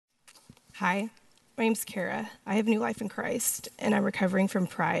Hi, my name's Cara. I have new life in Christ, and I'm recovering from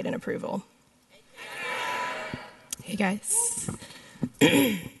pride and approval. Hey, guys.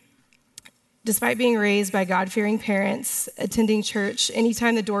 Despite being raised by God-fearing parents, attending church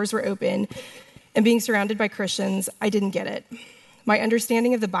anytime the doors were open, and being surrounded by Christians, I didn't get it. My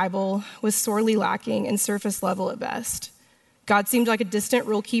understanding of the Bible was sorely lacking and surface level at best. God seemed like a distant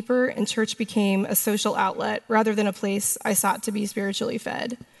rule keeper, and church became a social outlet rather than a place I sought to be spiritually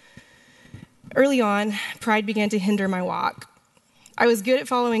fed. Early on, pride began to hinder my walk. I was good at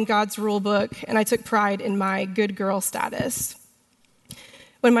following God's rule book, and I took pride in my good girl status.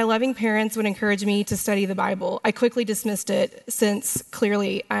 When my loving parents would encourage me to study the Bible, I quickly dismissed it since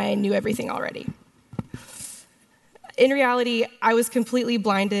clearly I knew everything already. In reality, I was completely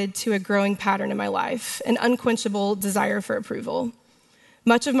blinded to a growing pattern in my life, an unquenchable desire for approval.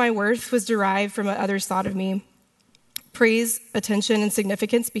 Much of my worth was derived from what others thought of me. Praise, attention, and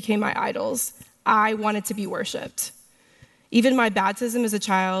significance became my idols. I wanted to be worshipped. Even my baptism as a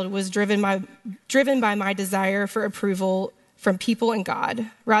child was driven by my desire for approval from people and God,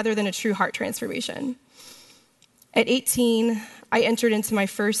 rather than a true heart transformation. At 18, I entered into my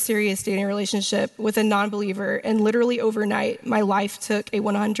first serious dating relationship with a non-believer, and literally overnight, my life took a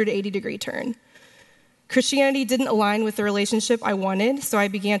 180-degree turn. Christianity didn't align with the relationship I wanted, so I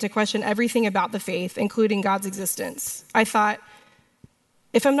began to question everything about the faith, including God's existence. I thought,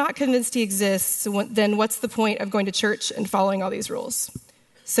 if I'm not convinced he exists, then what's the point of going to church and following all these rules?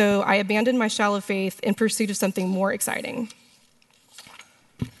 So I abandoned my shallow faith in pursuit of something more exciting.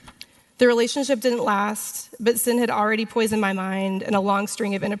 The relationship didn't last, but sin had already poisoned my mind, and a long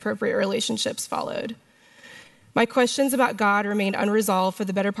string of inappropriate relationships followed. My questions about God remained unresolved for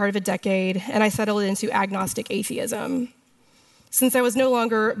the better part of a decade, and I settled into agnostic atheism. Since I was no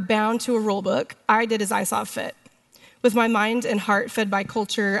longer bound to a rule book, I did as I saw fit. With my mind and heart fed by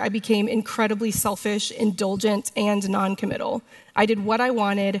culture, I became incredibly selfish, indulgent, and non-committal. I did what I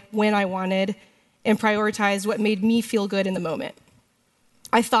wanted, when I wanted, and prioritized what made me feel good in the moment.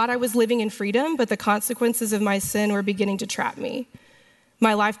 I thought I was living in freedom, but the consequences of my sin were beginning to trap me.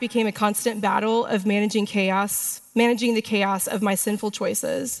 My life became a constant battle of managing the chaos of my sinful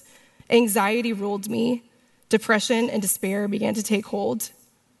choices. Anxiety ruled me. Depression and despair began to take hold.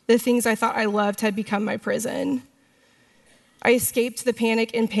 The things I thought I loved had become my prison. I escaped the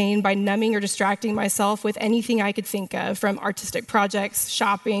panic and pain by numbing or distracting myself with anything I could think of, from artistic projects,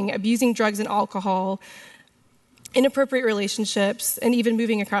 shopping, abusing drugs and alcohol, inappropriate relationships, and even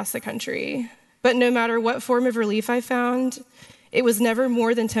moving across the country. But no matter what form of relief I found, it was never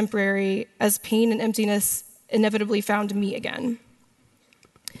more than temporary, as pain and emptiness inevitably found me again.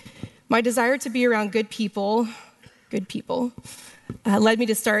 My desire to be around good people, led me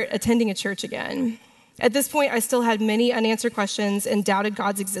to start attending a church again. At this point, I still had many unanswered questions and doubted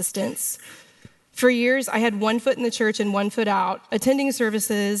God's existence. For years, I had one foot in the church and one foot out, attending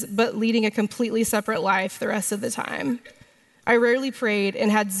services, but leading a completely separate life the rest of the time. I rarely prayed and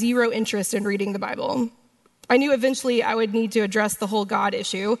had zero interest in reading the Bible. I knew eventually I would need to address the whole God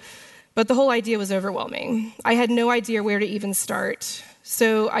issue, but the whole idea was overwhelming. I had no idea where to even start,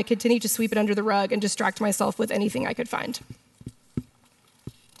 so I continued to sweep it under the rug and distract myself with anything I could find.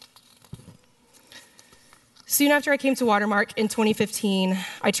 Soon after I came to Watermark in 2015,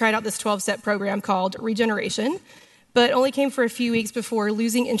 I tried out this 12-step program called Regeneration, but only came for a few weeks before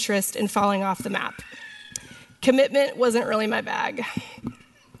losing interest and falling off the map. Commitment wasn't really my bag.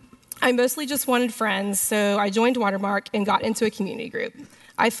 I mostly just wanted friends, so I joined Watermark and got into a community group.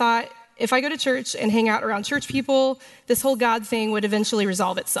 I thought, if I go to church and hang out around church people, this whole God thing would eventually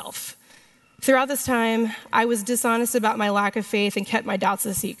resolve itself. Throughout this time, I was dishonest about my lack of faith and kept my doubts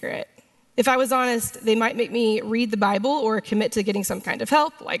a secret. If I was honest, they might make me read the Bible or commit to getting some kind of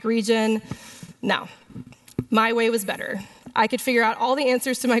help, like Regen. No, my way was better. I could figure out all the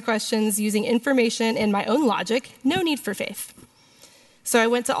answers to my questions using information and my own logic, no need for faith. So I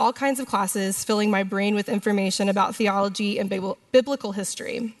went to all kinds of classes, filling my brain with information about theology and biblical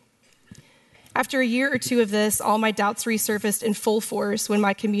history. After a year or two of this, all my doubts resurfaced in full force when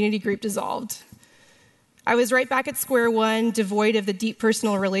my community group dissolved. I was right back at square one, devoid of the deep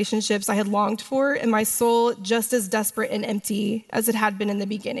personal relationships I had longed for, and my soul just as desperate and empty as it had been in the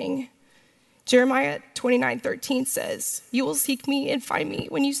beginning. Jeremiah 29:13 says, "You will seek me and find me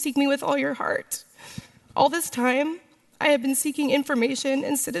when you seek me with all your heart." All this time, I have been seeking information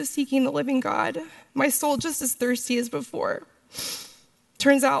instead of seeking the living God. My soul just as thirsty as before.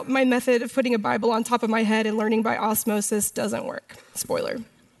 Turns out my method of putting a Bible on top of my head and learning by osmosis doesn't work. Spoiler.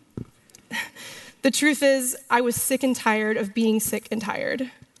 The truth is, I was sick and tired of being sick and tired.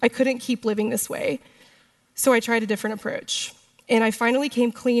 I couldn't keep living this way, so I tried a different approach. and I finally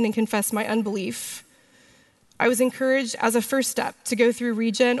came clean and confessed my unbelief. I was encouraged as a first step to go through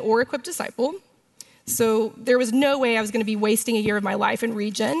Regen or Equip Disciple. So there was no way I was going to be wasting a year of my life in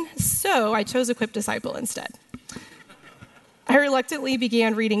Regen, so I chose Equip Disciple instead. I reluctantly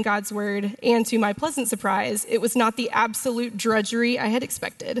began reading God's word, and to my pleasant surprise, it was not the absolute drudgery I had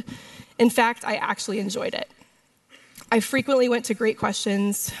expected. In fact, I actually enjoyed it. I frequently went to Great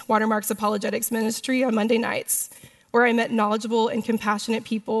Questions, Watermark's apologetics ministry, on Monday nights, where I met knowledgeable and compassionate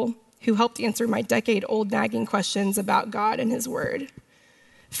people who helped answer my decade-old nagging questions about God and his word.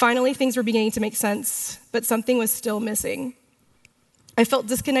 Finally, things were beginning to make sense, but something was still missing. I felt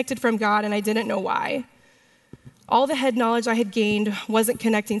disconnected from God, and I didn't know why. All the head knowledge I had gained wasn't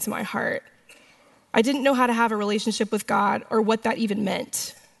connecting to my heart. I didn't know how to have a relationship with God or what that even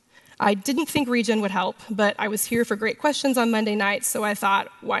meant. I didn't think Regen would help, but I was here for Great Questions on Monday nights, so I thought,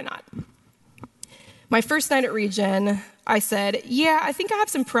 why not? My first night at Regen, I said, yeah, I think I have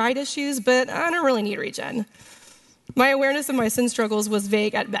some pride issues, but I don't really need Regen. My awareness of my sin struggles was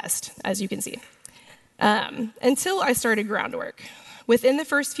vague at best, as you can see, until I started groundwork. Within the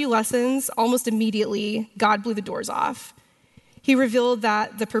first few lessons, almost immediately, God blew the doors off. He revealed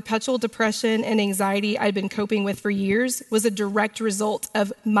that the perpetual depression and anxiety I'd been coping with for years was a direct result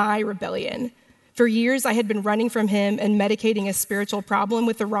of my rebellion. For years, I had been running from him and medicating a spiritual problem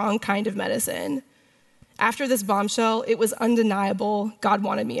with the wrong kind of medicine. After this bombshell, it was undeniable God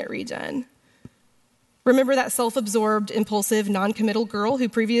wanted me at Regen. Remember that self-absorbed, impulsive, non-committal girl who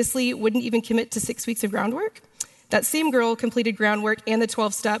previously wouldn't even commit to 6 weeks of groundwork? That same girl completed groundwork and the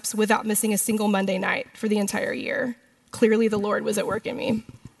 12 steps without missing a single Monday night for the entire year. Clearly, the Lord was at work in me.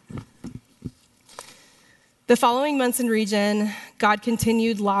 The following months in Regen, God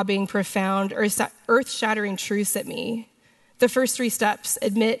continued lobbing profound, earth-shattering truths at me. The first 3 steps,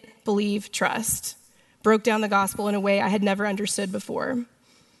 admit, believe, trust, broke down the gospel in a way I had never understood before.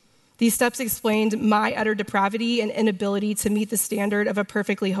 These steps explained my utter depravity and inability to meet the standard of a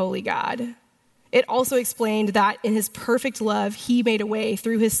perfectly holy God. It also explained that in his perfect love, he made a way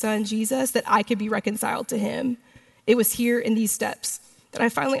through his son, Jesus, that I could be reconciled to him. It was here in these steps that I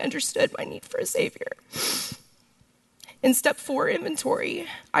finally understood my need for a savior. In step 4, inventory,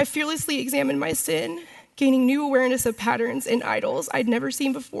 I fearlessly examined my sin, gaining new awareness of patterns and idols I'd never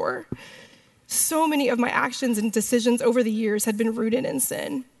seen before. So many of my actions and decisions over the years had been rooted in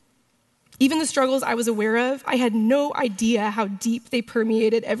sin. Even the struggles I was aware of, I had no idea how deep they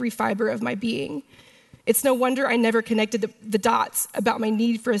permeated every fiber of my being. It's no wonder I never connected the dots about my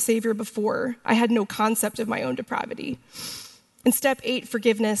need for a savior before. I had no concept of my own depravity. In step 8,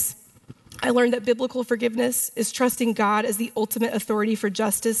 forgiveness, I learned that biblical forgiveness is trusting God as the ultimate authority for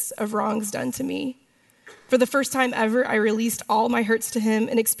justice of wrongs done to me. For the first time ever, I released all my hurts to him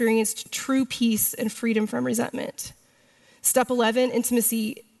and experienced true peace and freedom from resentment. Step 11,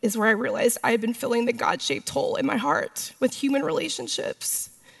 intimacy, is where I realized I had been filling the God-shaped hole in my heart with human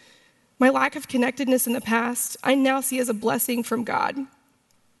relationships. My lack of connectedness in the past, I now see as a blessing from God.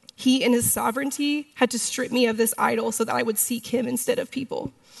 He, in his sovereignty, had to strip me of this idol so that I would seek him instead of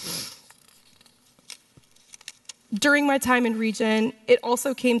people. During my time in Regen, it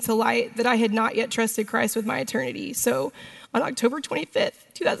also came to light that I had not yet trusted Christ with my eternity. So on October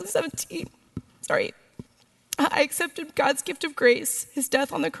 25th, 2017, I accepted God's gift of grace, his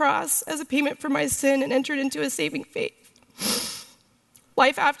death on the cross, as a payment for my sin and entered into a saving faith.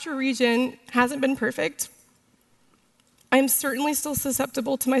 Life after Regen hasn't been perfect. I am certainly still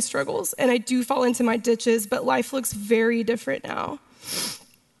susceptible to my struggles, and I do fall into my ditches, but life looks very different now.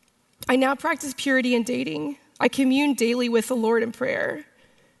 I now practice purity in dating. I commune daily with the Lord in prayer.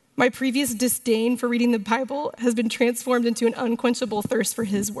 My previous disdain for reading the Bible has been transformed into an unquenchable thirst for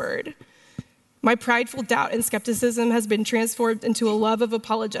his word. My prideful doubt and skepticism has been transformed into a love of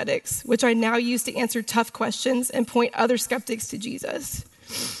apologetics, which I now use to answer tough questions and point other skeptics to Jesus.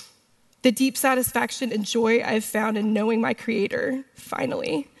 The deep satisfaction and joy I have found in knowing my Creator,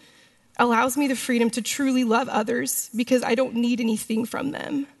 finally, allows me the freedom to truly love others because I don't need anything from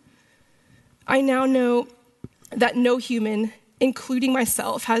them. I now know that no human, including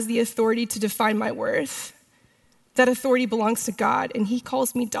myself, has the authority to define my worth. That authority belongs to God, and he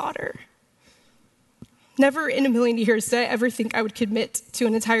calls me daughter. Never in a million years did I ever think I would commit to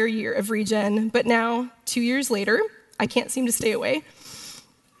an entire year of Regen, but now, 2 years later, I can't seem to stay away.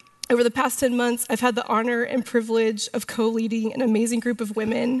 Over the past 10 months, I've had the honor and privilege of co-leading an amazing group of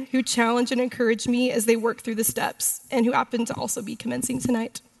women who challenge and encourage me as they work through the steps, and who happen to also be commencing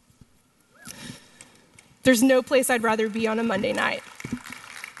tonight. There's no place I'd rather be on a Monday night.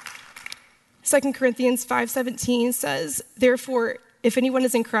 2 Corinthians 5:17 says, "Therefore, if anyone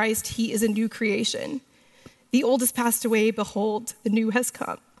is in Christ, he is a new creation. The old has passed away, behold, the new has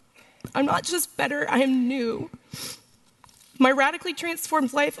come. I'm not just better, I am new. My radically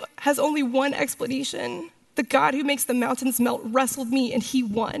transformed life has only one explanation. The God who makes the mountains melt wrestled me, and he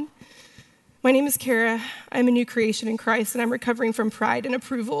won. My name is Cara. I'm a new creation in Christ, and I'm recovering from pride and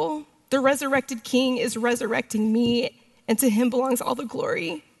approval. The resurrected King is resurrecting me, and to him belongs all the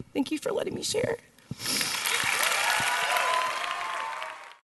glory. Thank you for letting me share.